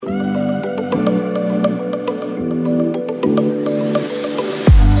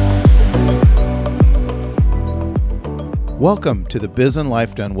Welcome to the Biz and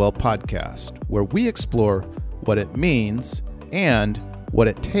Life Done Well podcast, where we explore what it means and what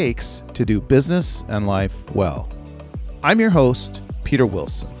it takes to do business and life well. I'm your host, Peter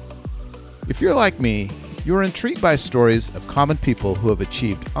Wilson. If you're like me, you're intrigued by stories of common people who have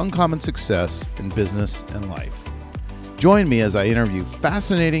achieved uncommon success in business and life. Join me as I interview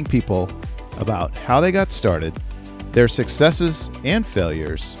fascinating people about how they got started, their successes and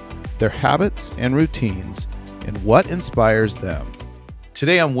failures, their habits and routines, and what inspires them.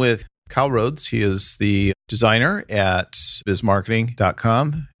 Today I'm with Kyle Rhodes. He is the designer at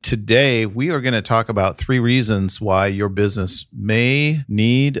bizmarketing.com. Today we are going to talk about 3 reasons why your business may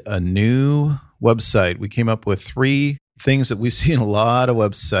need a new website. We came up with 3 things that we see in a lot of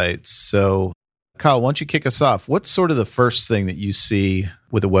websites. So Kyle, why don't you kick us off? What's sort of the first thing that you see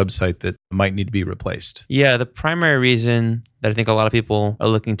with a website that might need to be replaced? Yeah, the primary reason that I think a lot of people are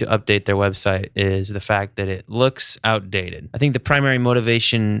looking to update their website is the fact that it looks outdated. I think the primary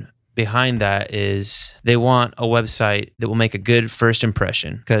motivation behind that is they want a website that will make a good first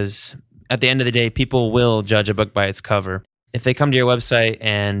impression, because at the end of the day, people will judge a book by its cover. If they come to your website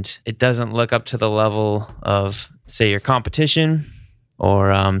and it doesn't look up to the level of, say, your competition,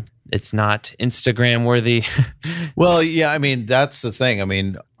 or it's not Instagram worthy. Well, yeah, I mean, that's the thing. I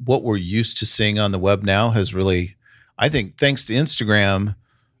mean, what we're used to seeing on the web now has really, I think, thanks to Instagram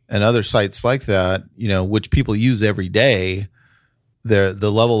and other sites like that, which people use every day, the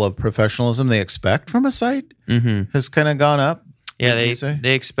level of professionalism they expect from a site has kind of gone up. Yeah,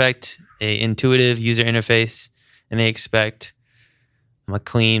 they expect an intuitive user interface, and they expect a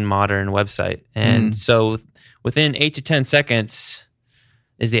clean, modern website. And so within 8 to 10 seconds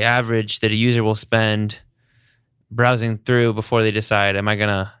is the average that a user will spend browsing through before they decide, am I going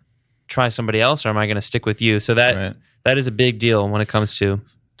to try somebody else or am I going to stick with you? So that is a big deal when it comes to.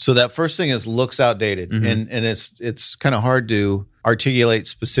 So that first thing is looks outdated, and it's kind of hard to articulate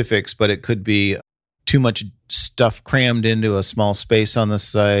specifics, but it could be too much stuff crammed into a small space on the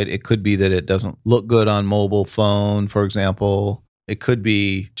site. It could be that it doesn't look good on mobile phone, for example. It could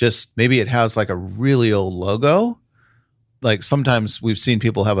be just maybe it has like a really old logo. Like sometimes we've seen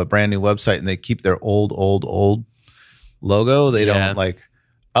people have a brand new website and they keep their old logo. They don't like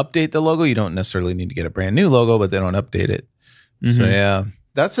update the logo. You don't necessarily need to get a brand new logo, but they don't update it. So yeah,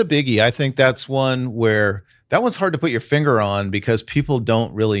 that's a biggie. I think that's one where that one's hard to put your finger on because people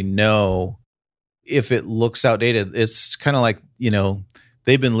don't really know if it looks outdated. It's kind of like,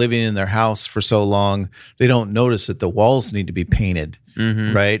 they've been living in their house for so long, they don't notice that the walls need to be painted,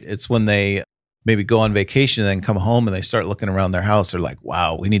 right? It's when they maybe go on vacation and then come home and they start looking around their house. They're like,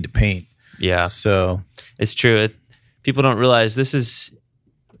 wow, we need to paint. Yeah. So it's true. People don't realize this is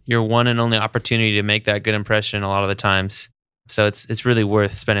your one and only opportunity to make that good impression a lot of the times. So it's really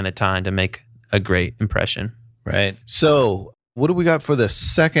worth spending the time to make a great impression. Right. So what do we got for the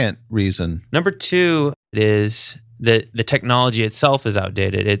second reason? Number 2 is that the technology itself is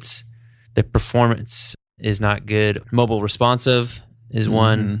outdated. The performance is not good. Mobile responsive is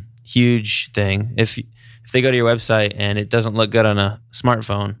one huge thing. If they go to your website and it doesn't look good on a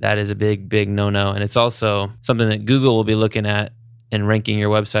smartphone, that is a big no-no. And it's also something that Google will be looking at and ranking your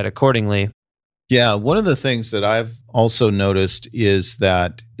website accordingly. Yeah, one of the things that I've also noticed is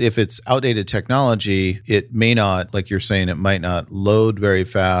that if it's outdated technology, it may not, like you're saying, it might not load very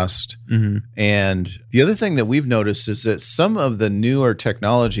fast. And the other thing that we've noticed is that some of the newer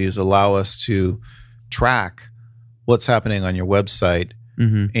technologies allow us to track what's happening on your website.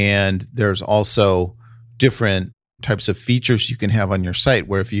 And there's also different types of features you can have on your site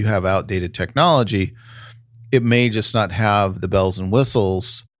where if you have outdated technology, it may just not have the bells and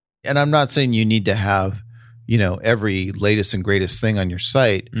whistles. And I'm not saying you need to have, every latest and greatest thing on your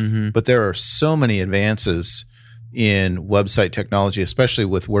site, but there are so many advances in website technology, especially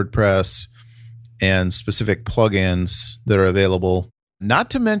with WordPress and specific plugins that are available,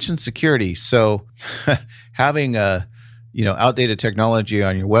 not to mention security. So having outdated technology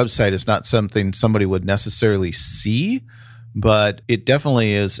on your website is not something somebody would necessarily see, but it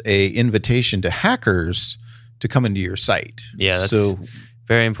definitely is a invitation to hackers to come into your site. Yeah, that's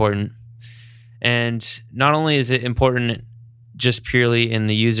very important. And not only is it important just purely in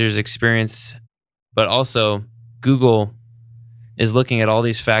the user's experience, but also Google is looking at all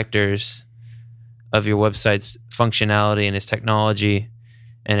these factors of your website's functionality and its technology,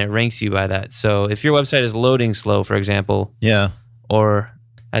 and it ranks you by that. So if your website is loading slow, for example, or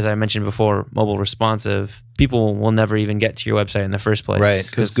as I mentioned before, mobile responsive, people will never even get to your website in the first place. Right,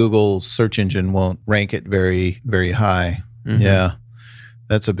 because Google's search engine won't rank it very, very high. Yeah,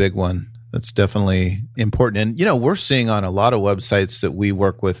 that's a big one. That's definitely important. And, we're seeing on a lot of websites that we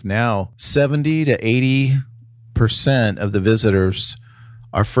work with now, 70 to 80% 50% of the visitors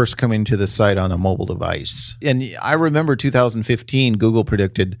are first coming to the site on a mobile device. And I remember 2015, Google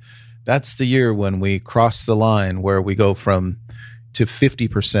predicted that's the year when we cross the line where we go to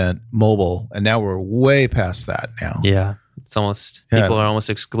 50% mobile. And now we're way past that now. Yeah. It's almost, people are almost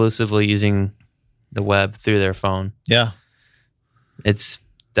exclusively using the web through their phone. Yeah. It's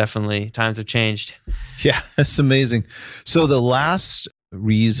definitely, times have changed. Yeah, it's amazing. So the last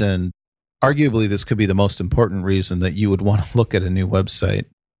reason, arguably this could be the most important reason that you would want to look at a new website.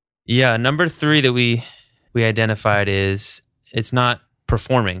 Yeah, number 3 that we identified is it's not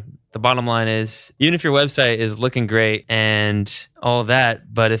performing. The bottom line is, even if your website is looking great and all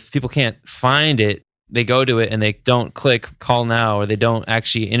that, but if people can't find it, they go to it and they don't click call now, or they don't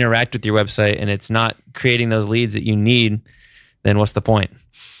actually interact with your website, and it's not creating those leads that you need, then what's the point?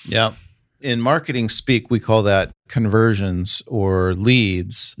 Yeah. In marketing speak, we call that conversions or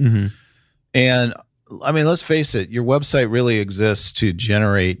leads. Mm-hmm. And I mean, let's face it, your website really exists to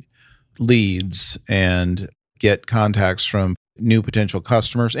generate leads and get contacts from new potential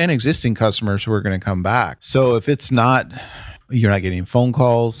customers and existing customers who are going to come back. So if it's not, you're not getting phone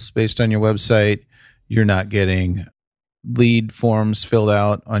calls based on your website, you're not getting lead forms filled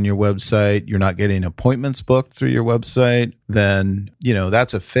out on your website, you're not getting appointments booked through your website, then,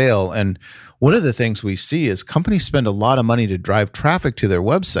 that's a fail. And one of the things we see is companies spend a lot of money to drive traffic to their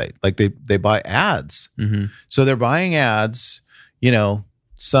website. Like they buy ads. Mm-hmm. So they're buying ads,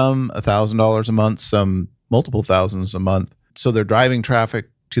 some $1,000 a month, some multiple thousands a month. So they're driving traffic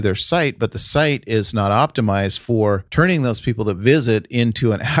to their site, but the site is not optimized for turning those people that visit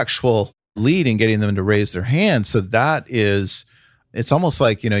into an actual lead and getting them to raise their hand. So it's almost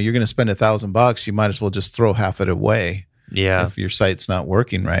like, you're going to spend $1,000, you might as well just throw half it away. Yeah. If your site's not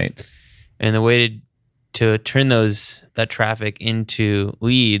working right. And the way to turn that traffic into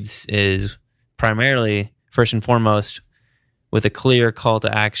leads is primarily, first and foremost, with a clear call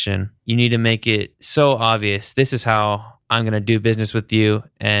to action. You need to make it so obvious. This is how I'm going to do business with you,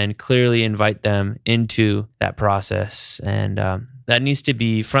 and clearly invite them into that process. And that needs to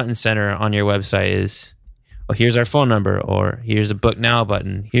be front and center on your website is, here's our phone number, or here's a book now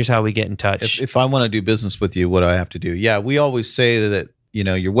button. Here's how we get in touch. If I want to do business with you, what do I have to do? Yeah, we always say that,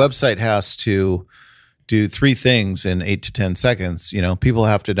 your website has to do 3 things in 8 to 10 seconds. People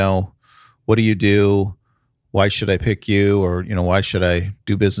have to know, what do you do? Why should I pick you? Or, why should I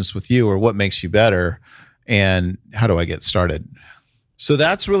do business with you? Or what makes you better? And how do I get started? So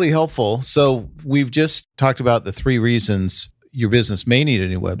that's really helpful. So we've just talked about the 3 reasons your business may need a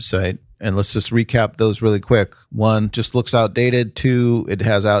new website. And let's just recap those really quick. 1, just looks outdated. 2, it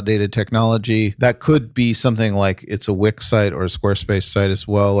has outdated technology. That could be something like it's a Wix site or a Squarespace site as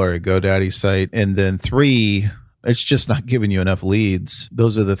well, or a GoDaddy site. And then 3, it's just not giving you enough leads.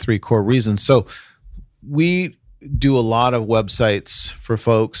 Those are the 3 core reasons. So we do a lot of websites for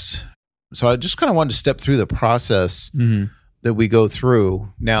folks. So I just kind of wanted to step through the process that we go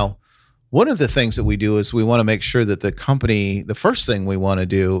through. Now, one of the things that we do is we want to make sure that the first thing we want to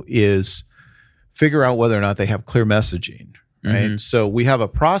do is figure out whether or not they have clear messaging, right? Mm-hmm. So we have a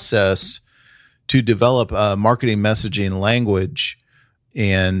process to develop a marketing messaging language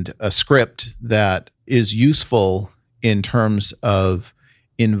and a script that is useful in terms of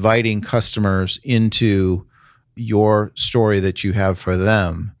inviting customers into your story that you have for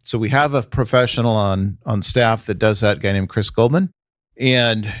them. So we have a professional on staff that does that, a guy named Chris Goldman.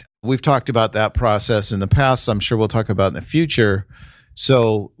 And we've talked about that process in the past. I'm sure we'll talk about in the future.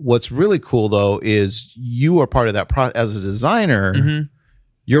 So what's really cool, though, is you are part of that process. As a designer,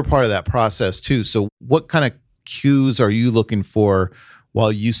 you're part of that process, too. So what kind of cues are you looking for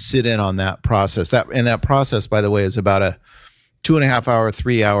while you sit in on that process? That process, by the way, is about a 2.5 hour,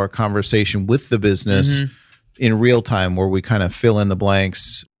 3 hour conversation with the business in real time where we kind of fill in the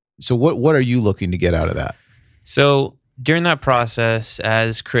blanks. So what are you looking to get out of that? So during that process,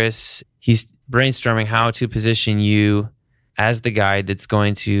 as Chris, he's brainstorming how to position you as the guide that's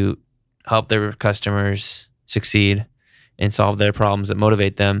going to help their customers succeed and solve their problems that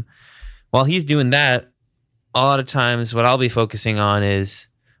motivate them. While he's doing that, a lot of times what I'll be focusing on is,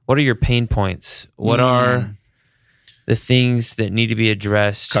 what are your pain points? What are the things that need to be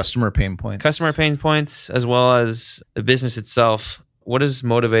addressed? Customer pain points, as well as the business itself. What is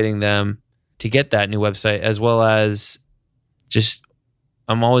motivating them to get that new website, as well as just,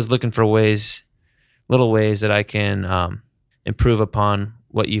 I'm always looking for little ways that I can improve upon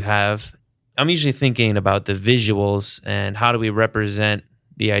what you have. I'm usually thinking about the visuals and how do we represent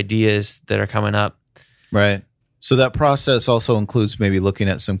the ideas that are coming up. Right. So that process also includes maybe looking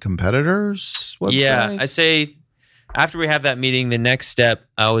at some competitors' websites? Yeah, I'd say after we have that meeting, the next step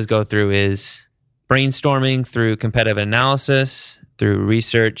I always go through is brainstorming, through competitive analysis, through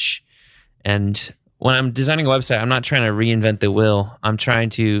research. And when I'm designing a website, I'm not trying to reinvent the wheel. I'm trying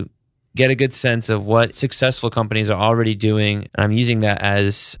to get a good sense of what successful companies are already doing. And I'm using that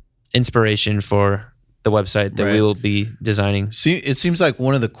as inspiration for the website that we will be designing. See, it seems like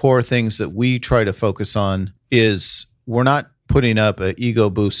one of the core things that we try to focus on is we're not putting up an ego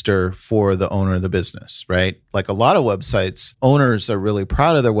booster for the owner of the business, right? Like a lot of websites, owners are really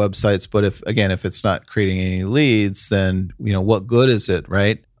proud of their websites, but if it's not creating any leads, then, what good is it,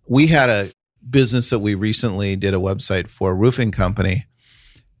 right? We had a business that we recently did a website for, a roofing company,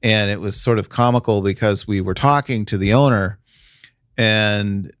 and it was sort of comical because we were talking to the owner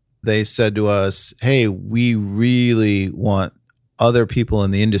and they said to us, hey, we really want other people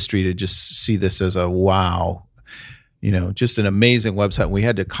in the industry to just see this as a wow, just an amazing website. We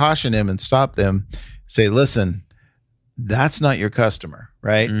had to caution him and stop them, say, listen, that's not your customer,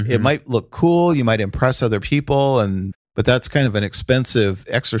 right? Mm-hmm. It might look cool. You might impress other people, but that's kind of an expensive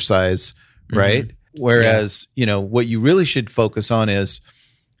exercise, right? Mm-hmm. Whereas, what you really should focus on is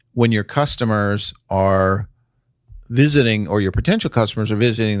when your customers are visiting, or your potential customers are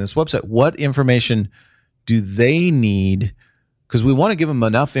visiting this website, what information do they need? Because we want to give them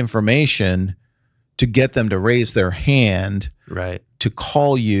enough information to get them to raise their hand, right? To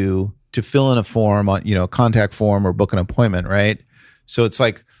call you, to fill in a form on, a contact form or book an appointment, right? So it's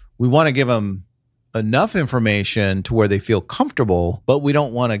like we want to give them enough information to where they feel comfortable, but we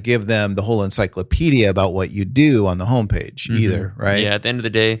don't want to give them the whole encyclopedia about what you do on the homepage either, right? Yeah, at the end of the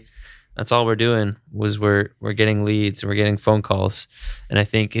day, that's all we're doing. We're getting leads and we're getting phone calls. And I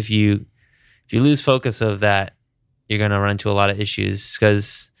think if you lose focus of that, you're going to run into a lot of issues,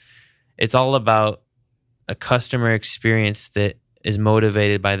 because it's all about a customer experience that is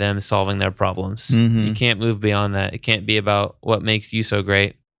motivated by them solving their problems. Mm-hmm. You can't move beyond that. It can't be about what makes you so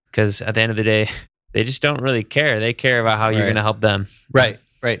great, because at the end of the day, they just don't really care. They care about how you're going to help them. Right.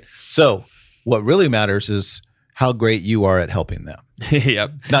 So what really matters is how great you are at helping them.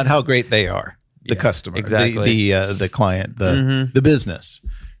 Yep. Not how great they are, the customer, exactly. the client, the business.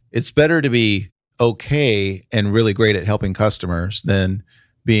 It's better to be okay and really great at helping customers than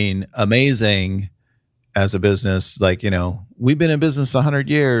being amazing as a business. Like, we've been in business 100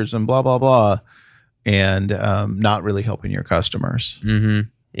 years and blah, blah, blah, and not really helping your customers. Mm-hmm.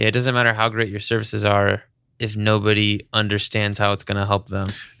 Yeah, it doesn't matter how great your services are if nobody understands how it's going to help them.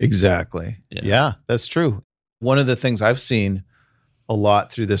 Exactly. Yeah, that's true. One of the things I've seen a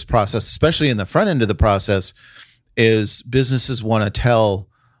lot through this process, especially in the front end of the process, is businesses want to tell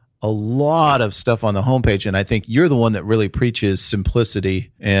a lot of stuff on the homepage. And I think you're the one that really preaches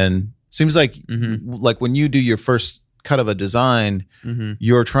simplicity. And seems like like when you do your first cut of a design,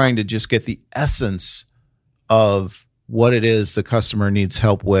 you're trying to just get the essence of what it is the customer needs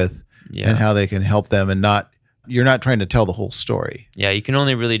help with and how they can help them, and you're not trying to tell the whole story. Yeah, you can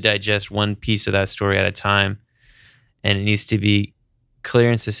only really digest one piece of that story at a time, and it needs to be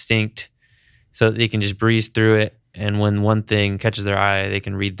clear and succinct so that they can just breeze through it. And when one thing catches their eye, they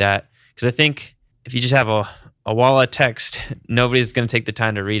can read that. Because I think if you just have a wall of text, nobody's going to take the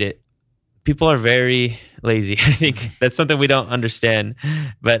time to read it. People are very lazy. I think that's something we don't understand.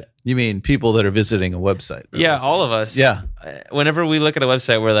 But you mean people that are visiting a website? Yeah, all of us. Yeah. Whenever we look at a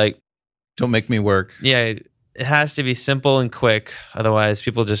website, we're like, don't make me work. Yeah, it has to be simple and quick. Otherwise,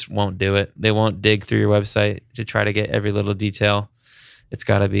 people just won't do it. They won't dig through your website to try to get every little detail. It's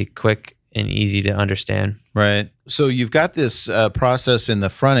got to be quick and easy to understand. Right. So you've got this process in the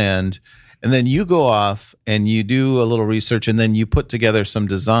front end, and then you go off and you do a little research, and then you put together some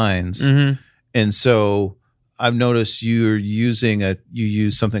designs. Mm-hmm. And so I've noticed you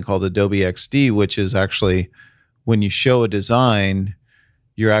use something called Adobe XD, which is actually when you show a design,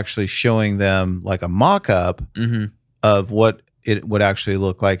 you're actually showing them like a mock-up of what it would actually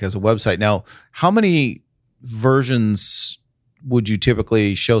look like as a website. Now, how many versions would you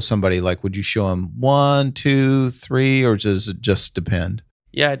typically show somebody? Like, would you show them 1, 2, 3, or does it just depend?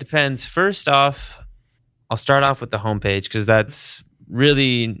 Yeah, it depends. First off, I'll start off with the homepage, because that's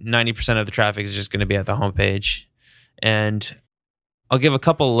really 90% of the traffic is just going to be at the homepage. And I'll give a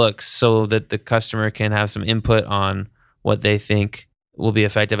couple looks so that the customer can have some input on what they think will be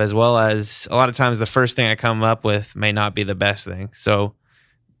effective, as well as a lot of times the first thing I come up with may not be the best thing. So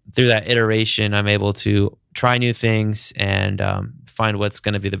through that iteration, I'm able to try new things and find what's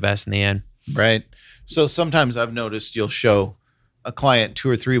going to be the best in the end. Right. So sometimes I've noticed you'll show a client 2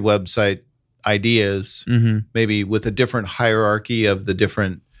 or 3 website ideas, maybe with a different hierarchy of the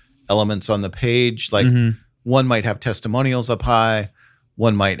different elements on the page. Like one might have testimonials up high,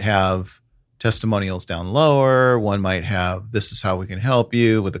 one might have testimonials down lower, one might have, this is how we can help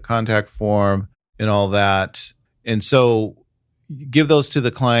you with a contact form. and all that. And so give those to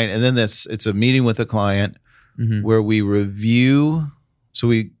the client, and then it's a meeting with the client where we review. So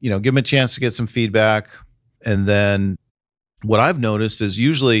we, give them a chance to get some feedback. And then what I've noticed is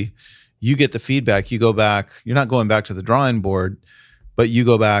usually you get the feedback, you go back, you're not going back to the drawing board, but you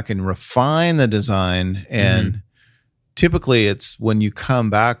go back and refine the design. And typically it's when you come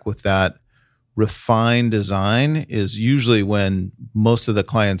back with that refined design is usually when most of the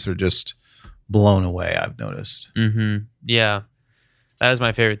clients are just blown away, I've noticed. Yeah. That is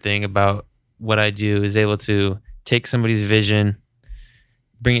my favorite thing about what I do, is able to take somebody's vision,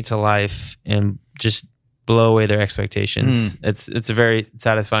 bring it to life, and just blow away their expectations. It's a very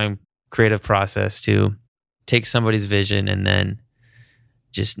satisfying creative process to take somebody's vision and then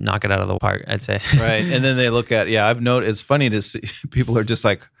just knock it out of the park, I'd say. Right. And then they look at, I've noticed, it's funny to see people are just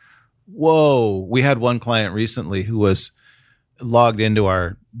like, whoa. We had one client recently who was logged into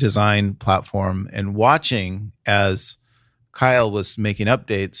our design platform and watching as Kyle was making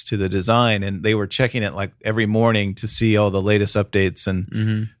updates to the design, and they were checking it like every morning to see all the latest updates.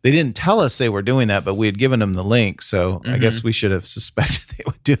 And they didn't tell us they were doing that, but we had given them the link. So I guess we should have suspected they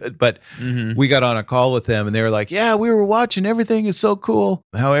would do it. But we got on a call with them and they were like, yeah, we were watching. Everything is so cool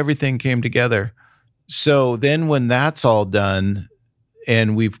how everything came together. So then when that's all done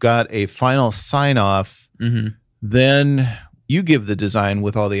and we've got a final sign off, then you give the design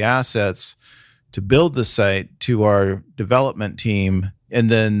with all the assets to build the site to our development team, and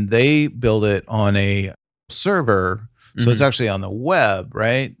then they build it on a server. So it's actually on the web,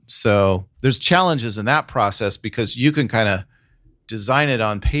 right? So there's challenges in that process because you can kind of design it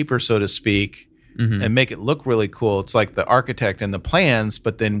on paper, so to speak, and make it look really cool. It's like the architect and the plans,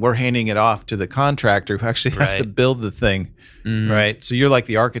 but then we're handing it off to the contractor who actually has to build the thing, right? So you're like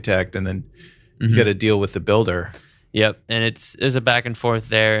the architect, and then you got to deal with the builder. Yep. And there's a back and forth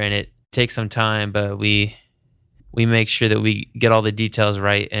there, and it takes some time, but we make sure that we get all the details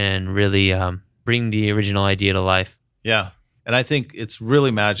right and really bring the original idea to life. Yeah. And I think it's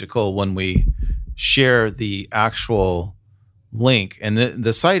really magical when we share the actual link, and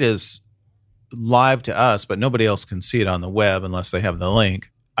the site is live to us, but nobody else can see it on the web unless they have the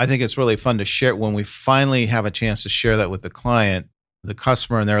link. I think it's really fun to share when we finally have a chance to share that with the client, the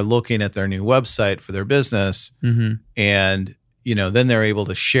customer, and they're looking at their new website for their business. And then they're able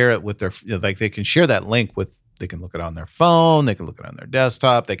to share it with their, like they can share that link with, they can look it on their phone, they can look it on their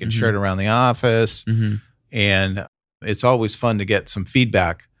desktop, they can share it around the office. And it's always fun to get some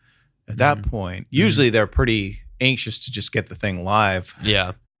feedback at that point. Usually they're pretty anxious to just get the thing live.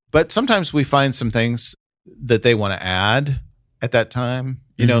 Yeah. But sometimes we find some things that they want to add at that time,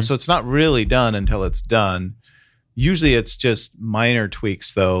 so it's not really done until it's done. Usually it's just minor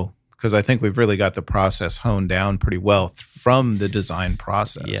tweaks though, because I think we've really got the process honed down pretty well from the design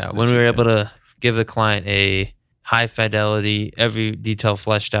process. Yeah, when we were able to give the client a high fidelity, every detail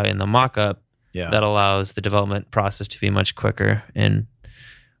fleshed out in the mock-up, that allows the development process to be much quicker. And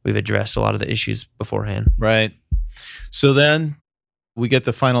we've addressed a lot of the issues beforehand. Right. So then we get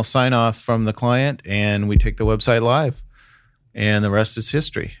the final sign-off from the client and we take the website live, and the rest is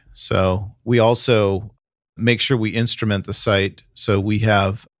history. So we also make sure we instrument the site. So we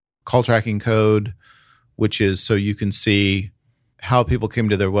have call tracking code, which is so you can see how people came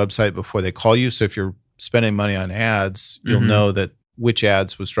to their website before they call you. So if you're spending money on ads, you'll know that which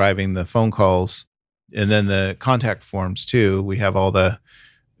ads was driving the phone calls. And then the contact forms too. We have all the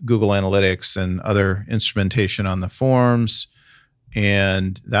Google Analytics and other instrumentation on the forms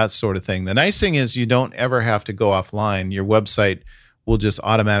and that sort of thing. The nice thing is you don't ever have to go offline. Your website will just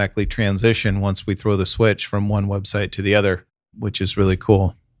automatically transition once we throw the switch from one website to the other, which is really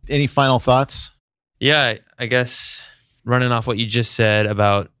cool. Any final thoughts? Yeah, I guess running off what you just said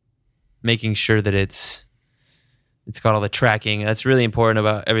about making sure that it's got all the tracking. That's really important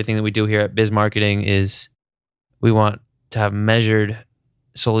about everything that we do here at Biz Marketing. Is we want to have measured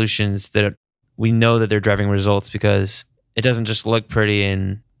solutions that we know that they're driving results, because it doesn't just look pretty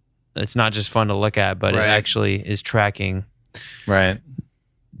and it's not just fun to look at, but it actually is tracking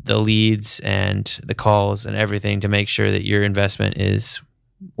the leads and the calls and everything to make sure that your investment is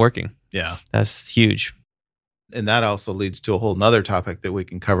working. Yeah. That's huge. And that also leads to a whole nother topic that we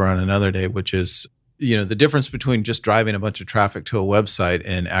can cover on another day, which is, the difference between just driving a bunch of traffic to a website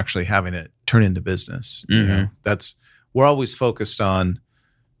and actually having it turn into business. We're always focused on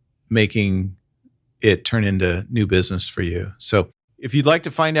making it turn into new business for you. So if you'd like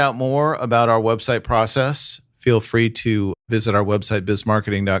to find out more about our website process, feel free to visit our website,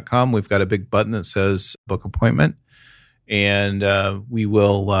 bizmarketing.com. We've got a big button that says book appointment, and we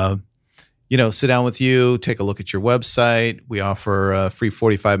will sit down with you, take a look at your website. We offer a free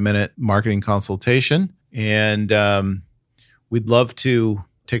 45-minute marketing consultation, and we'd love to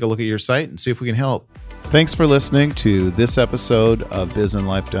take a look at your site and see if we can help. Thanks for listening to this episode of Biz and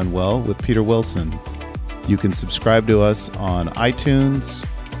Life Done Well with Peter Wilson. You can subscribe to us on iTunes,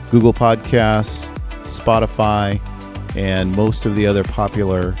 Google Podcasts, Spotify, and most of the other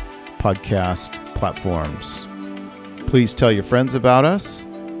popular podcast platforms. Please tell your friends about us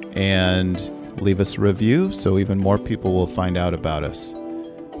and leave us a review so even more people will find out about us.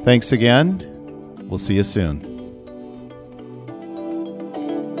 Thanks again. We'll see you soon.